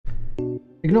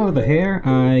Ignore the hair,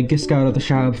 I just got out of the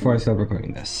shower before I started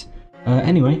recording this.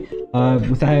 Anyway,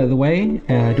 with that out of the way,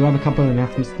 I do have a couple of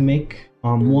announcements to make.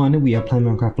 One, we are playing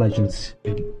Minecraft Legends.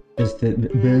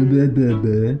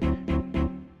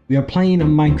 We are playing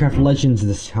Minecraft Legends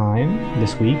this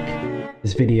week.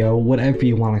 This video, whatever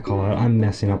you want to call it. I'm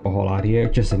messing up a whole lot here,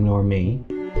 just ignore me.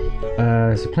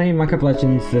 So playing Minecraft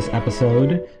Legends this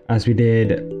episode, as we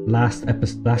did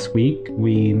last week,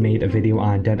 we made a video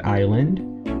on Dead Island.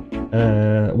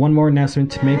 One more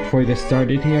announcement to make before we get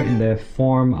started here, in the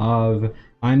form of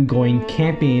I'm going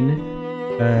camping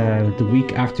the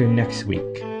week after next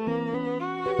week.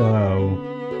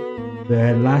 So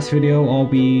the last video I'll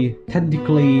be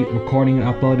technically recording and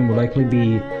uploading will likely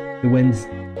be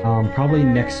probably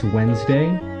next Wednesday,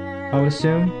 I would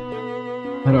assume.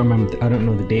 I don't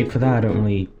know the date for that. I don't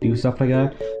really do stuff like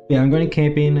that. But yeah, I'm going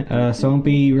camping, so I won't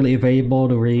be really available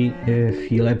to read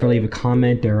if you'll ever leave a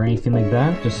comment or anything like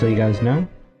that, just so you guys know.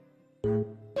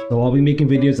 So I'll be making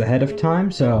videos ahead of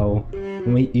time, so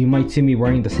you might see me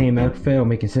wearing the same outfit or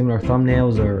making similar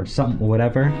thumbnails or something,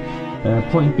 whatever.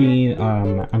 Point being,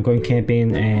 I'm going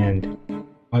camping and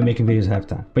I'm making videos ahead of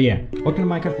time. But yeah, welcome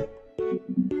to Minecraft.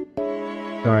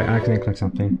 Sorry, I accidentally clicked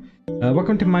something.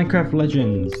 Welcome to Minecraft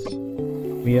Legends.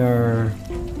 We are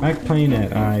back playing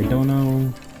it. I don't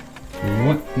know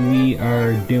what we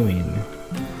are doing.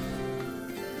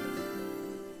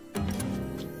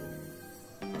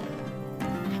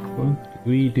 What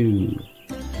do we do?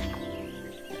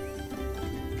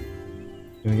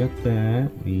 We got that.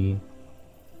 We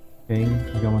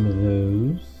got one of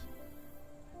those.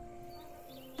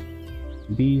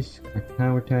 These are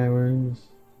tower towers.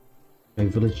 Like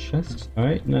village chests.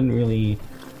 Alright, none really.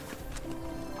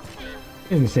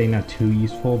 I didn't say not too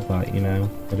useful, but you know,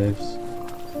 whatevs.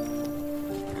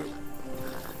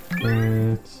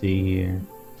 Let's see here.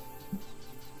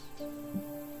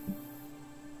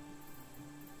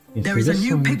 There is a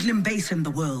new piglin base in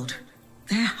the world.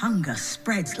 Their hunger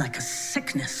spreads like a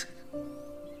sickness.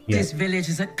 Yeah. This village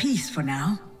is at peace for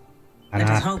now. Let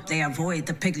us hope they avoid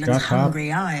the piglin's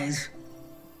hungry eyes.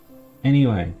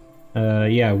 Anyway,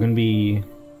 yeah, we're gonna be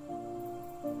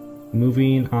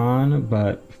moving on,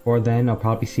 but before then I'll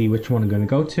probably see which one I'm going to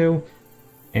go to,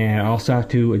 and I also have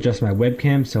to adjust my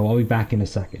webcam, so I'll be back in a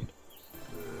second.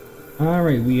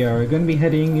 Alright, we are going to be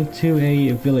heading to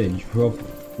a village.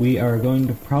 We are going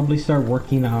to probably start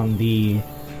working on the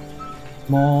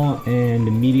small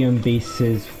and medium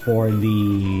bases for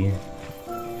the...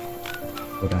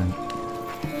 Hold on.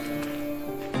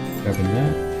 Grabbing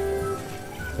that.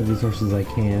 As resources I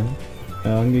can.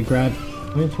 I'm going to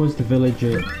going towards the village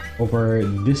over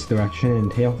this direction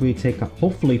and hopefully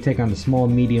take on the small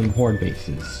medium horde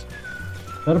bases.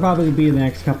 That'll probably be the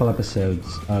next couple episodes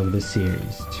of this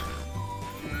series.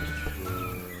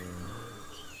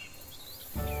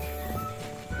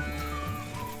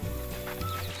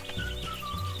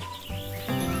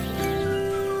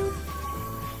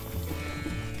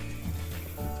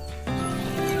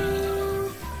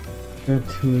 Got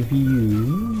two of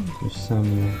you. There's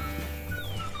some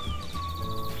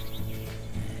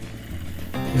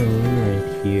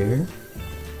right here.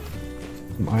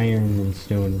 Some iron and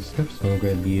stone and stuff, so I'll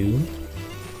grab you.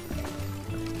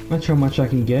 Not sure how much I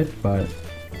can get, but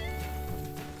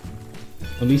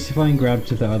at least if I can grab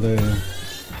to the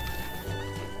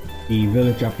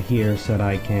village up here so that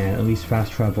I can at least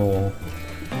fast travel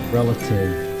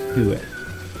relative to it.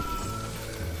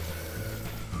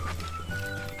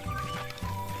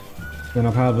 Then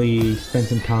I'll probably spend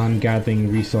some time gathering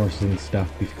resources and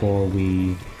stuff before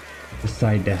we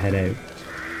decide to head out.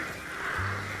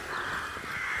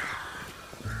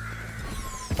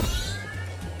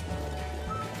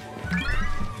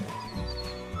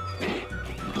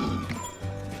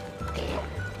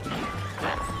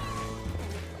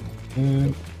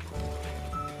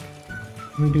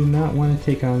 We do not want to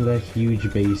take on that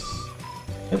huge base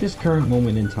at this current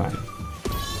moment in time.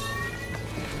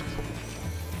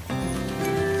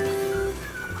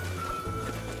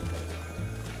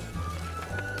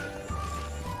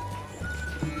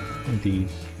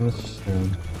 These. Let's just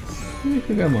stone.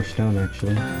 We got more stone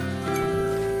actually.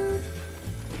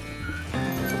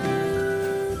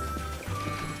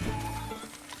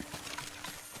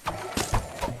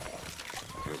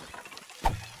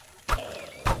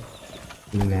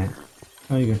 Doing that.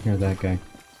 Oh, you can hear that guy.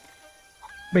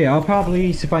 But yeah, I'll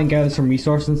probably see if I can gather some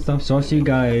resources and stuff. So I'll see you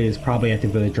guys probably at the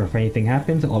village, or if anything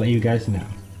happens, I'll let you guys know.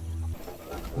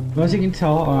 Well, as you can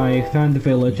tell, I found the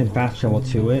village and fast traveled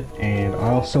to it, and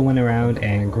I also went around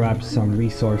and grabbed some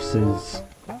resources.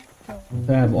 I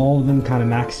have all of them kind of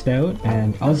maxed out,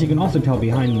 and as you can also tell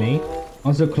behind me,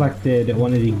 Also collected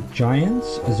one of the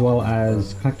giants, as well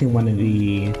as collecting one of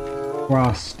the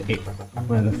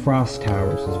frost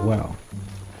towers as well.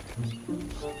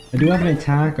 I do have an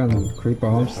attack on Creeper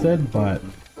Homestead, but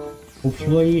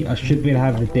hopefully I should be able to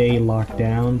have the day locked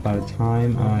down by the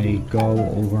time I go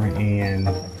over and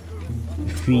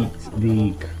defeat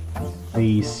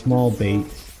the small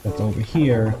base that's over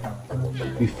here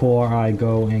before I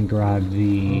go and grab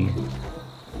the...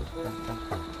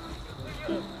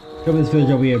 Over this village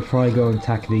over here, I'd probably go and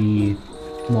attack the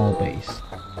small base.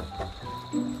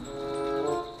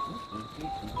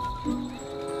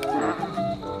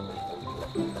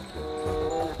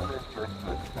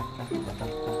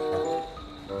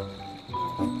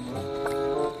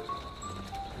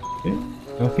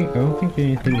 I don't think there's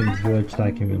anything in this village that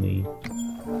I can really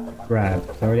grab.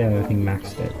 I already have everything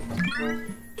maxed out.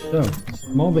 So,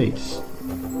 small base.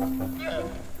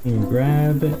 And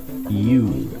grab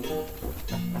you.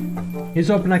 Here's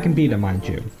hoping I can beat it, mind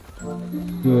you.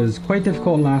 It was quite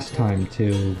difficult last time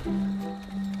to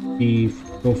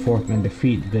go forth and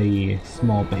defeat the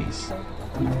small base.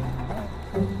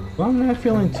 Well, I'm not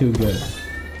feeling too good.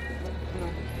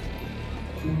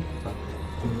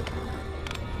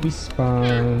 We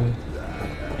spawn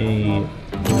a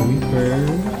Reapers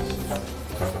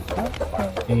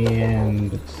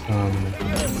and some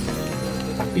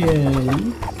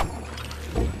skellies.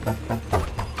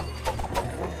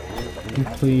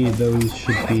 Hopefully those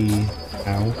should be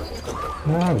out.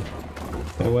 No!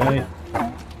 Get away.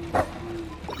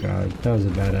 God, that was a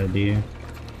bad idea.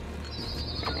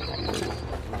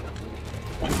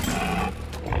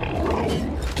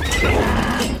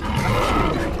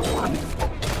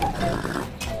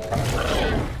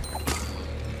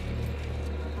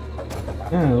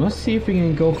 Now, let's see if we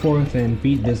can go forth and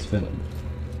beat this village.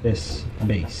 This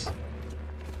base.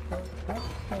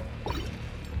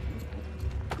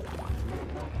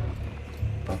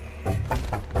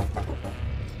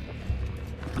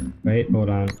 Wait, hold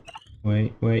on.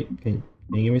 Wait, can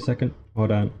you give me a second?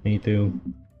 Hold on, I need to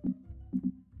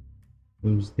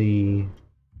lose the...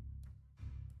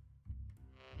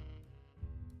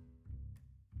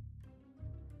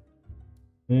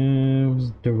 It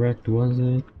was direct, was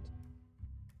it?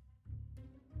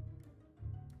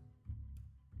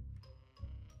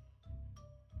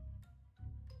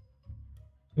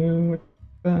 What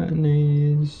button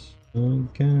is... Oh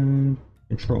god...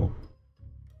 Control.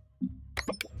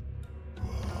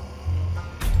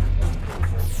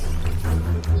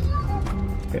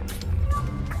 Okay.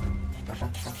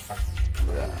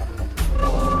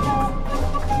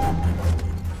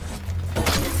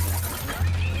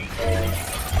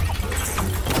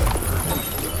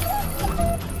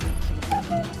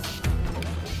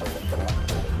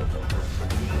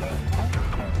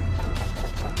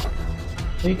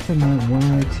 Take them out one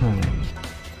at a time.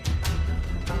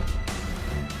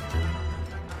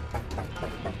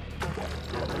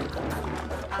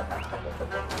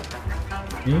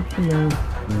 Take them out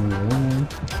one.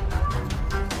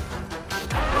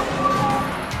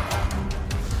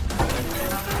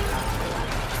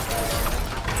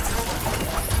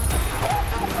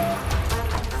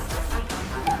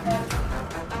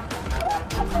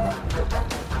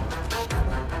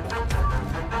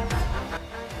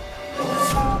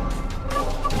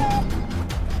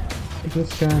 Take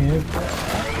this guy out.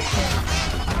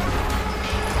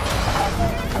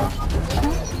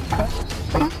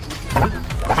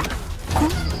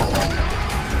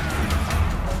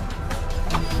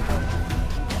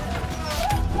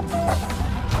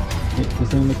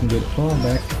 This one looking good. Fall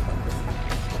back.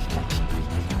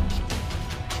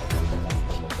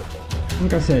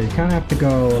 Like I said, you kind of have to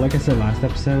go, like I said last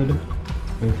episode,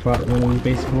 when we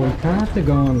basically kind of have to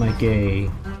go on like a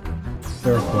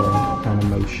circle kind of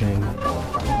motion.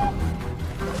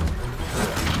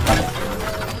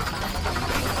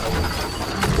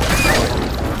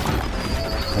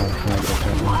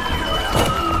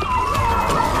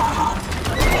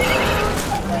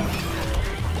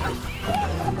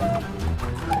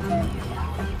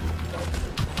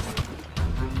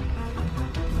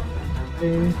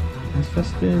 As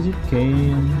fast as you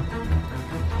can.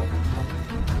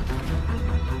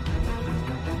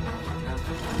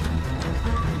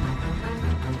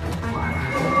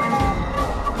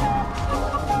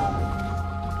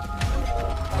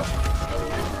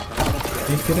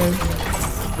 Take it out.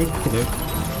 Take it out.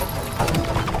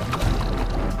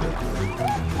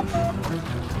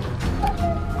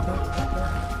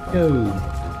 Go.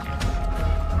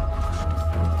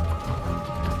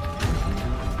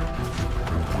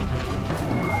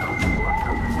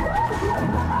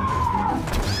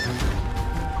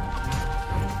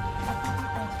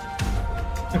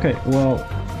 Okay, well,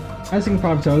 as you can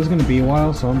probably tell, this is going to be a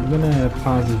while, so I'm going to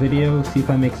pause the video, see if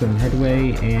I make some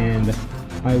headway, and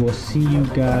I will see you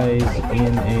guys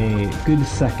in a good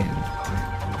second.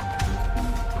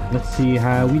 Let's see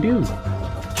how we do.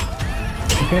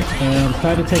 Okay,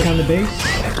 try to take on the base.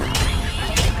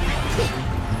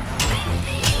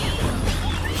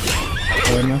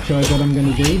 I'm not sure what I'm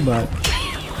gonna do, but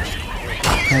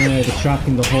kind of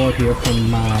distracting the horde here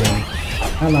from my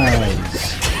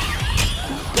allies.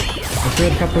 I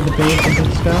cleared a couple of the bases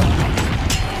and stuff.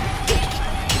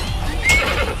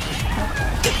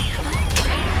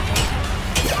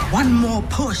 One more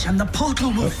push and the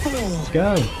portal will fall. Let's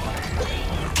go.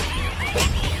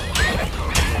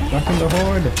 Distracting the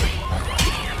horde.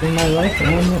 Putting my life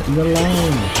on the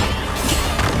line.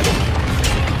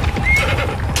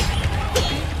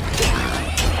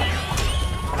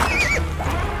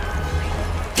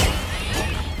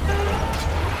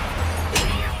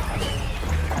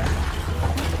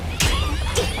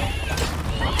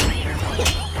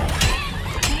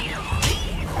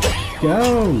 Go!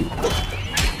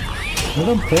 Let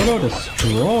them portal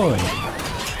destroy!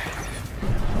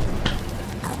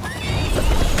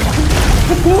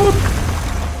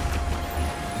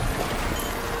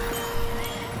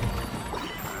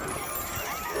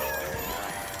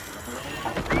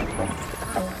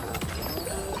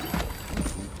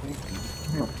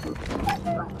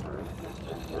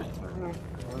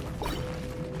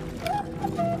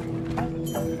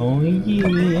 Oh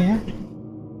yeah!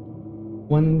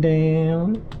 One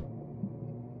down.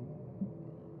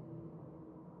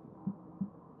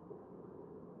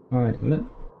 Alright, let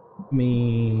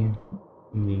me...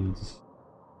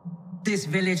 This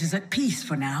village is at peace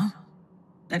for now.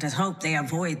 Let us hope they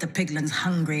avoid the piglins'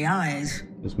 hungry eyes.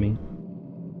 Just me.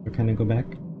 Or can I go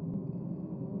back?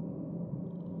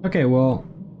 Okay, well,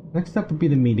 next up would be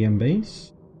the medium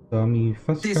base. So me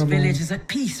first This village is at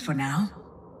peace for now.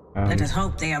 Let us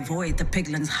hope they avoid the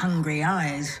piglins' hungry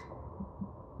eyes.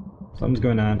 Something's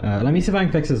going on. Let me see if I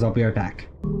can fix this. I'll be right back.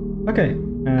 Okay,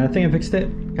 I think I fixed it.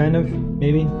 Kind of,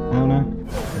 maybe. I don't know.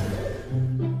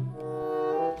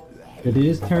 It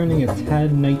is turning a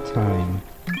tad nighttime.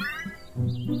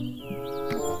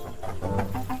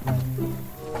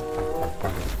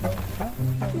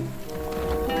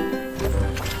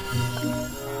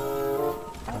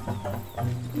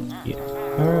 Yeah.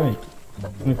 Alright.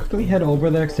 I'm gonna quickly head over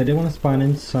there because I did want to spawn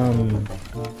in some...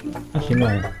 Actually, no.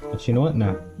 Actually, you know what?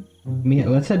 No.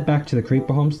 Let's head back to the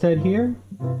Creeper Homestead here.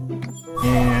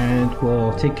 And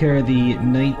we'll take care of the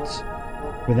night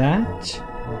for that.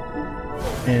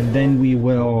 And then we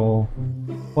will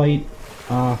fight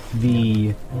off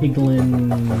the piglin...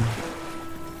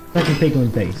 second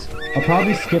piglin base. I'll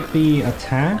probably skip the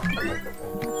attack.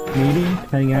 Maybe,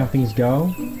 depending on how things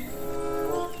go.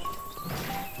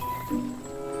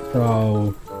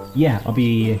 So, yeah, I'll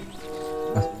be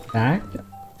back.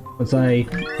 Once I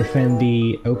defend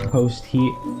the outpost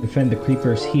here, defend the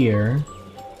creepers here,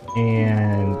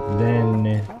 and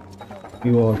then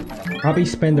we will probably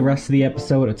spend the rest of the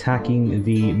episode attacking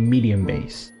the medium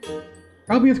base.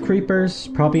 Probably with creepers,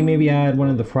 probably maybe add one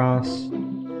of the frost,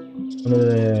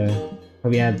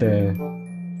 probably add the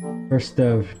Burst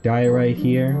of Diorite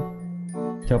here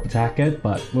to help attack it,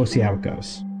 but we'll see how it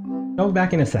goes. I'll be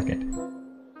back in a second.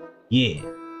 Yeah.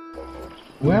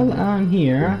 Well, I'm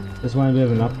here. Just wanted a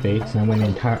bit of an update, so I went the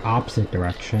entire opposite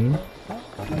direction.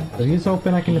 So here's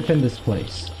hoping I can defend this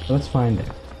place. So let's find it.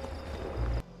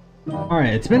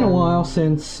 Alright, it's been a while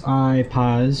since I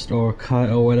paused or cut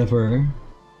or whatever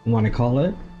you want to call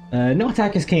it. No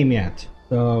attackers came yet,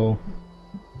 so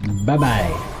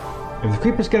bye-bye. If the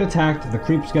creepers get attacked, the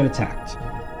creepers get attacked.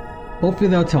 Hopefully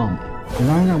they'll tell me, because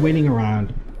I'm not waiting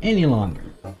around any longer.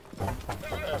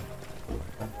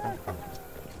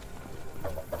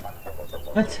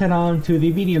 Let's head on to the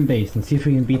medium base and see if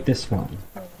we can beat this one.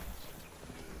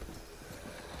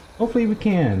 Hopefully we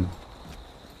can.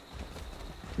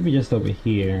 Maybe just over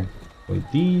here. Avoid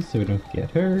these so we don't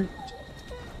get hurt.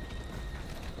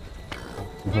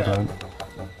 Hold on.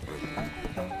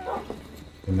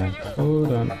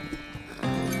 Hold on.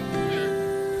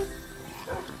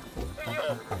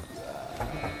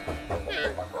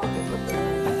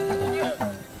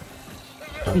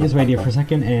 Let me just wait here for a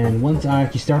second, and once I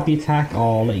actually start the attack,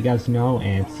 I'll let you guys know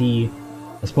and see,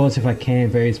 I suppose if I can,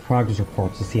 various progress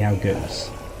reports to see how it goes.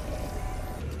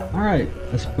 Alright,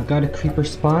 let's got a creeper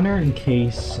spawner in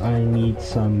case I need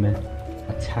some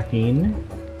attacking.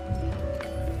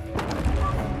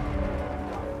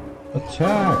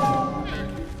 Attack!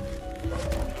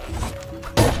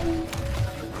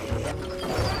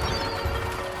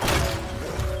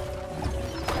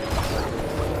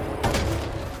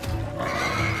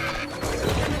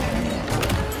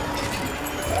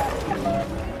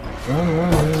 Run,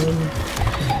 run, run.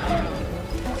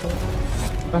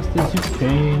 Fast as you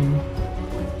can.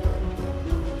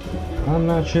 I'm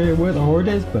not sure where the horde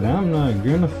is, but I'm not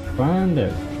gonna find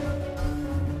it.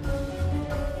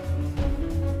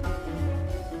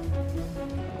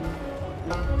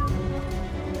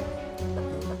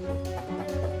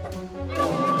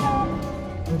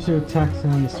 Where's your attacks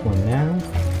on this one now?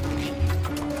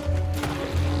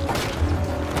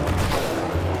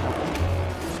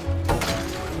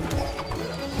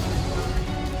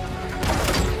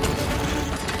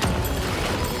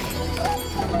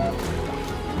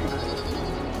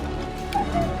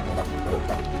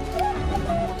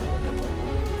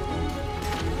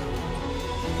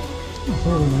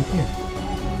 Here.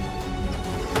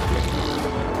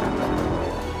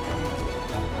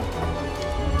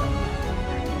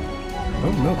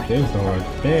 Oh, nope, there's the horde.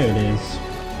 There it is.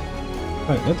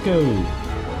 Alright, let's go.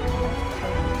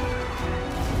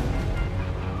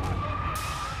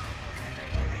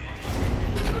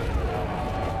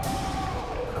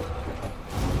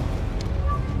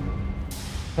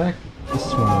 Attack this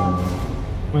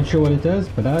one. Not sure what it does,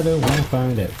 but I don't want to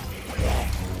find it.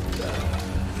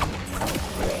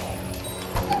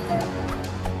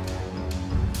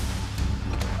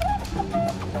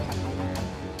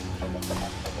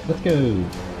 Let's go.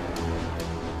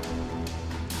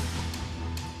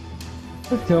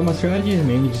 Let's tell my strategy is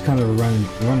mainly just kind of a run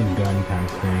and gun kind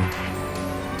of thing.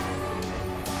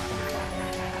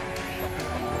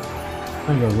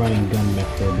 Kind of a run and gun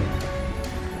method.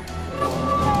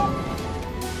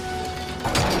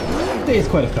 I think it's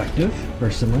quite effective,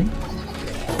 personally.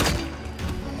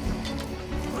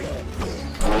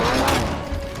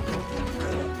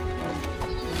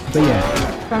 But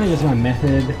yeah, kind of just my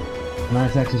method.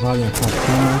 Not actually probably gonna cost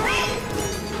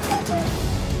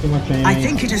too much damage. I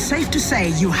think it is safe to say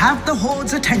you have the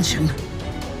Horde's attention.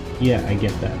 Yeah, I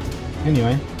get that.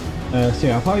 Anyway, so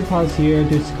yeah, I'll probably pause here,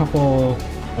 do just a couple,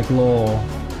 like, little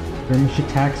skirmish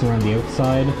attacks around the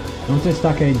outside. And once I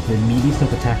start getting to the meaty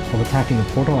stuff of attacking the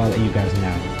portal, I'll let you guys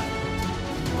know.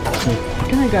 So, you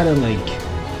kinda gotta, like,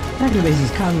 attacking the base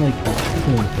is kinda like,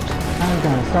 kinda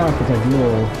gotta start off with, like,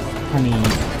 little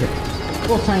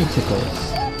tiny tickles.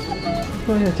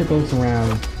 Really have to go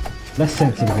around less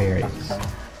sensitive areas.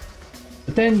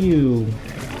 But then you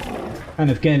kind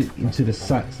of get into the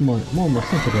more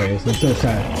sensitive areas and so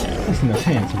start pressing their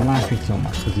pants and laughing so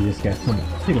much because you just get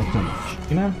tickled so much,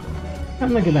 you know?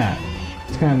 Kind of look at that.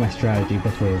 It's kind of my strategy,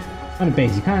 but for kind of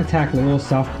base, you kind of attack the little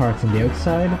soft parts on the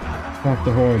outside, attack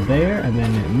the horde there, and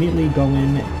then immediately go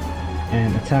in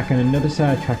and attack on another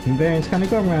side, attracting there, and just kind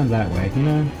of go around that way, you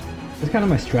know? It's kind of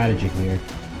my strategy here.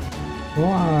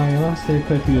 Well, I lost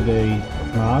quite a few of the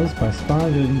mobs, but I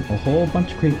spawned in a whole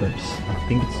bunch of creepers. I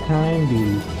think it's time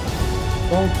to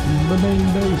vault the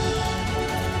main base.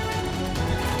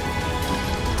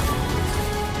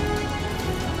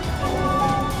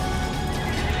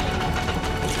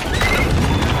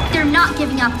 They're not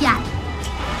giving up yet.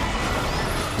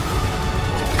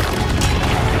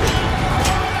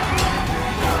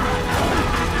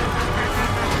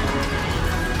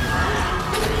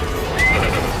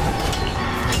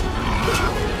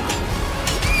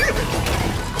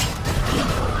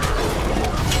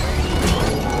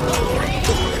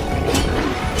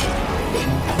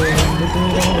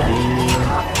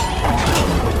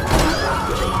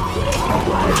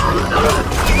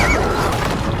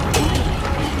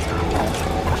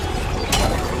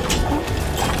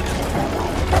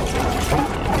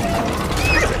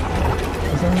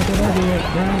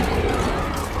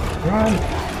 Run!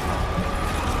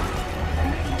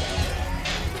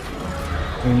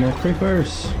 And more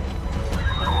creepers!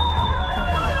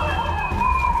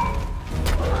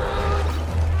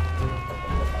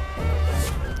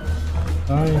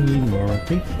 I need more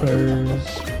creepers.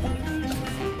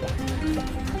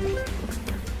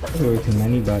 Probably way too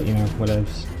many, but you know,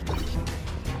 whatevs.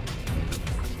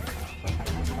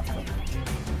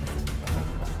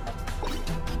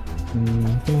 I'm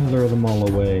gonna lure them all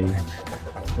away.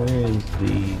 Where is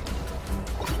the...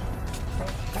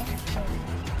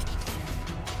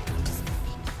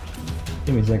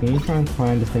 Give me a second, you try and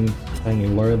find the thing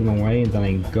and lure them away, and then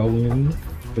I go in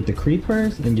with the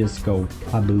creepers and just go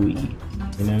kabooey,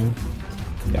 you know?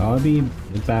 Yeah, I'll be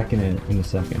back in a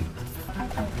second.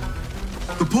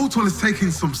 The portal is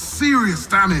taking some serious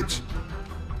damage.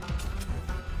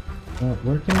 Not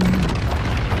working.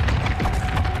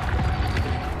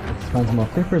 Let's find some more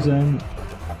creepers in.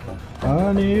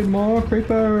 I need more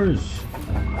creepers!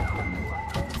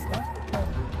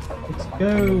 Let's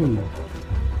go!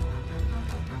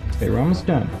 Okay, we're almost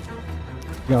done.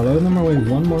 We gotta load them away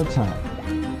one more time.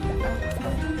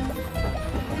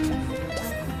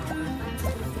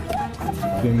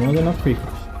 Doing more than enough creepers.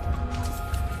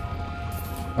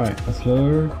 Alright, let's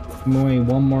lure them away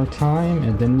one more time,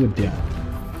 and then we're done.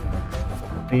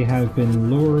 They have been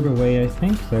lured away, I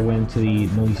think. So I went to the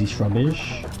noisy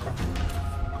shrubbish.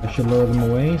 I should lure them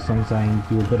away, as long as I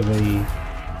do a bit of a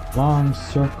long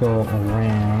circle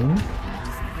around.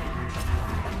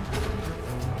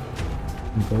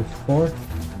 And go forth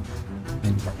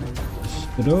and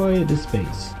destroy the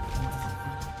space.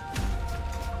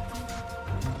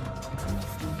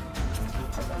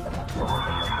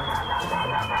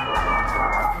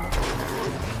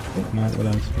 Not what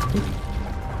I expected.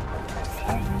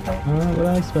 Not what I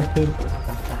expected.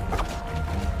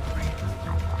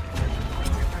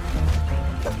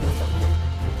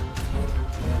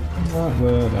 Not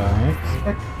what I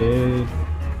expected.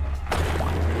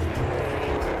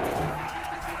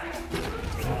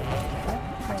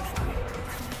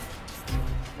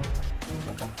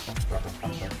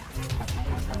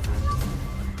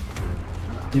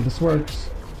 See if this works.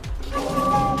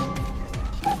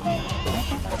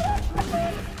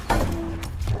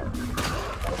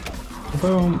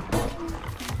 Boom.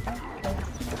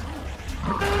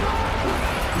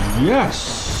 Yes!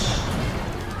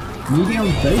 Medium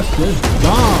base is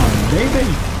gone, baby!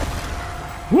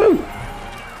 Woo!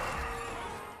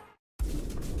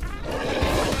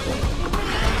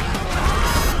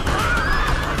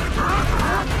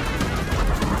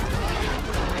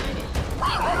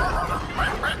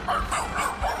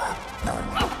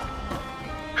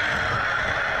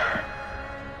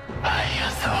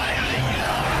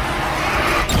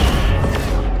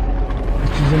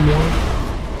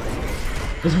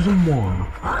 This was a one.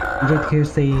 Would you care to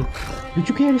say? Would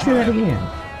you care to say that again?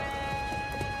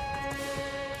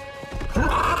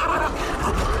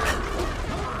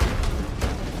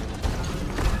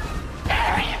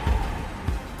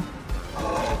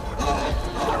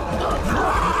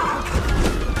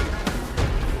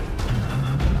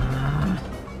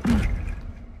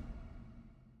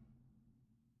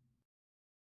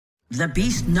 The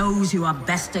beast knows you are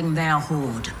besting their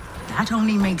horde. That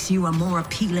only makes you a more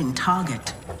appealing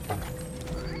target.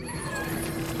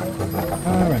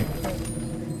 Alright.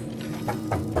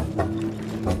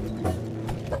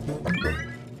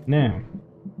 Now.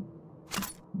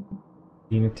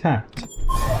 Being attacked.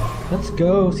 Let's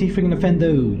go see if we can defend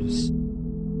those.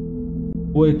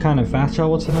 We're kind of fast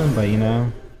travel to them, but you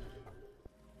know.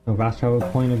 No fast travel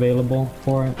point available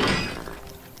for it.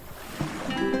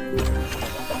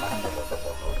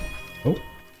 Oh,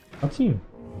 that's you.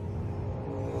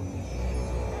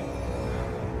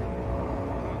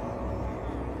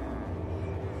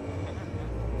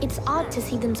 It's odd to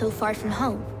see them so far from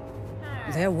home.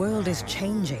 Their world is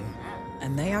changing,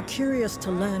 and they are curious to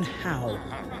learn how.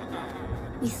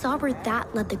 We saw where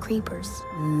that led the creepers.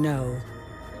 No.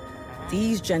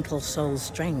 These gentle souls'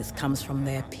 strength comes from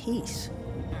their peace.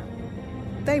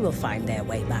 They will find their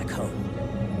way back home.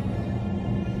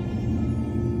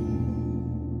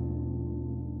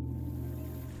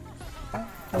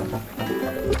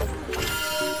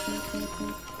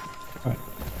 Alright.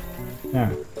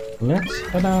 Now, let's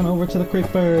head on over to the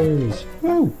creepers!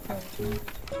 Woo!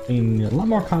 Being a lot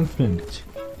more confident.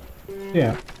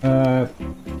 Yeah,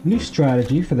 new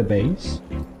strategy for the base.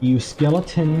 Use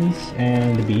skeletons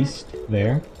and the beast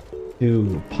there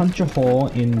to punch a hole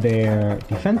in their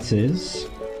defenses.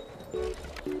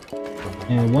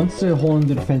 And once the hole in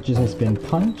the defenses has been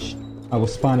punched, I will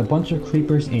spawn a bunch of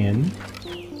creepers in.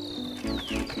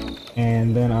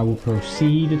 And then I will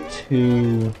proceed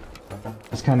to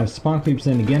just kind of spawn creeps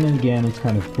in again and again. It's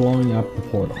kind of blowing up the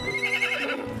portal.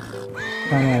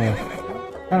 Kind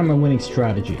of my winning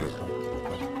strategy.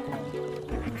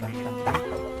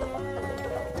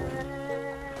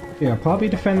 Yeah, I'll probably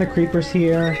defend the creepers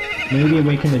here, maybe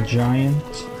awaken the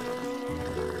giant,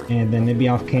 and then maybe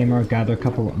off camera gather a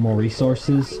couple more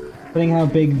resources. Depending how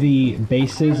big the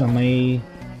base is, I may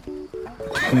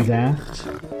do that.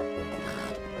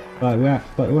 But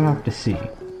we'll have to see.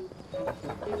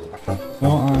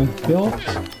 Well, I've built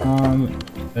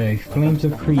a Flames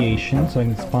of Creation so I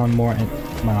can spawn more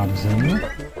mobs in.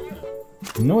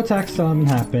 No attacks still haven't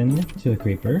happened to the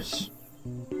creepers.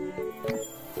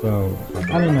 So,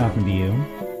 I don't know what happened to you.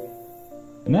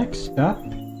 Next up...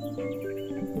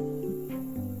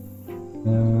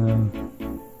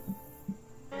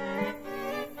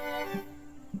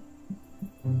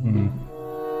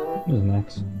 What is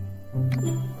next?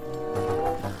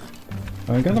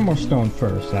 Oh, I got some more stone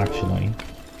first, actually.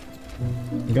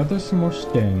 I got some more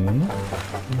stone.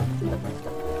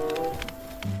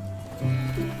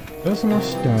 Got some more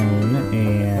stone,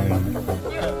 and...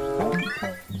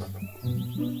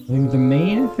 I think the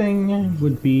main thing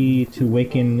would be to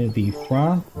awaken the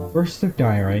First of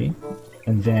Diorite,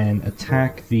 and then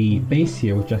attack the base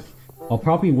here, which I'll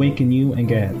probably awaken you and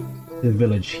get the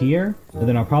village here, and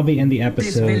then I'll probably end the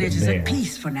episode there. This village is at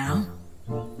peace for now.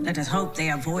 Let us hope they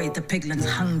avoid the piglins'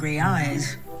 hungry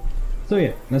eyes. So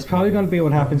yeah, that's probably going to be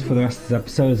what happens for the rest of this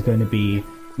episode. Is going to be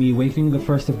me awakening the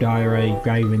First of Diorite,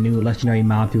 grabbing a new legendary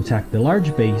mob to attack the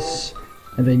large base,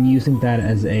 and then using that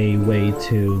as a way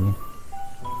to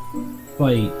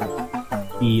fight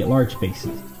the large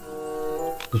bases.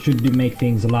 It should make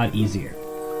things a lot easier.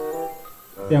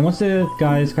 Yeah, once the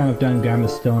guy's kind of done grabbing the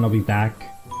stone, I'll be back.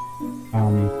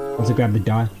 Once I grab the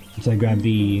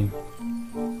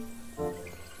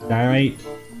Diorite,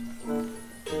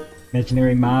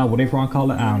 legendary mob, whatever you want to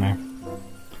call it, I don't know.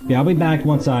 Yeah, I'll be back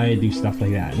once I do stuff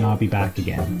like that, and I'll be back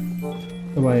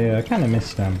again. So I kind of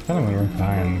missed them. Kind of went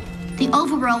fine. The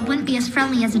overworld wouldn't be as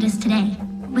friendly as it is today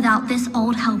without this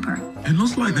old helper. It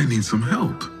looks like they need some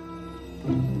help.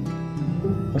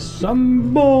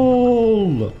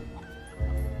 Assemble!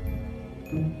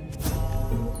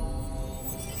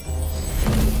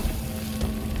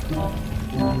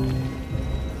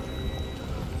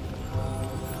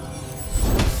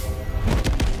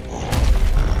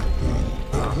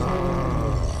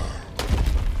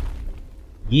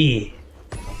 Yeah!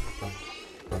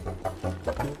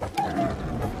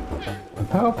 A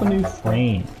powerful new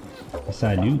frame. Yes,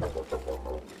 I do.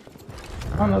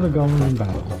 Another golem in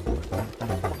battle.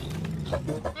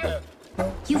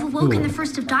 You've awoken the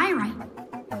First of Diorite.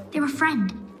 They're a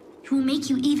friend. Who will make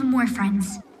you even more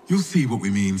friends. You'll see what we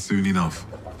mean soon enough.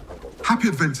 Happy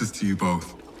adventures to you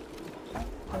both.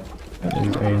 That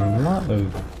is a lot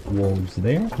of wolves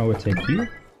there. I would take you.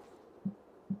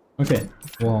 Okay,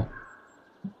 well,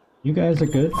 you guys are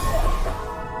good.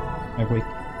 Wait.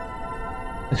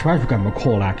 That's right, I forgot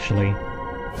McCall actually.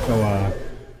 So,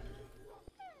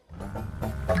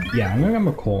 yeah, I'm gonna get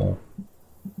McCall.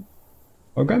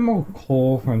 I'll get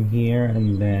McCall from here,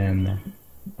 and then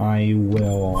I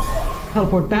will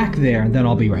teleport back there, and then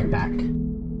I'll be right back.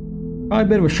 Probably a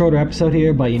bit of a shorter episode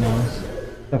here, but you know,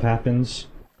 stuff happens.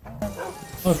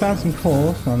 Well, I found some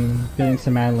coal, so I'm getting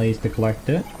some manlays to collect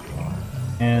it.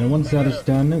 And once that is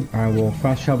done, I will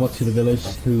fast travel to the village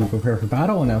to prepare for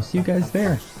battle, and I'll see you guys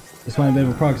there. Just want a bit of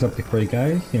a progress update for you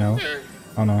guys, you know.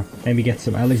 I don't know, maybe get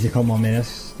some, at least a couple more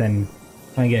minutes, then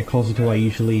try and get closer to what I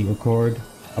usually record,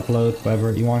 upload,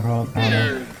 whatever you want to call it. I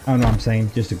don't know what I'm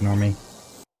saying, just ignore me.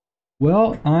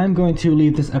 Well, I'm going to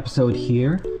leave this episode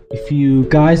here. If you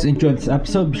guys enjoyed this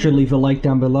episode, be sure to leave a like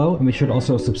down below, and be sure to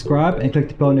also subscribe and click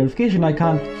the bell notification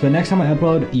icon, so next time I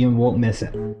upload, you won't miss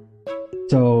it.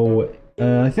 So,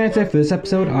 I think that's it for this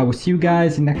episode. I will see you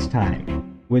guys next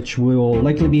time, which will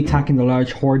likely be attacking the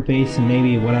large horde base and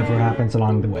maybe whatever happens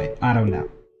along the way. I don't know.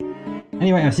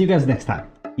 Anyway, I'll see you guys next time.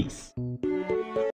 Peace.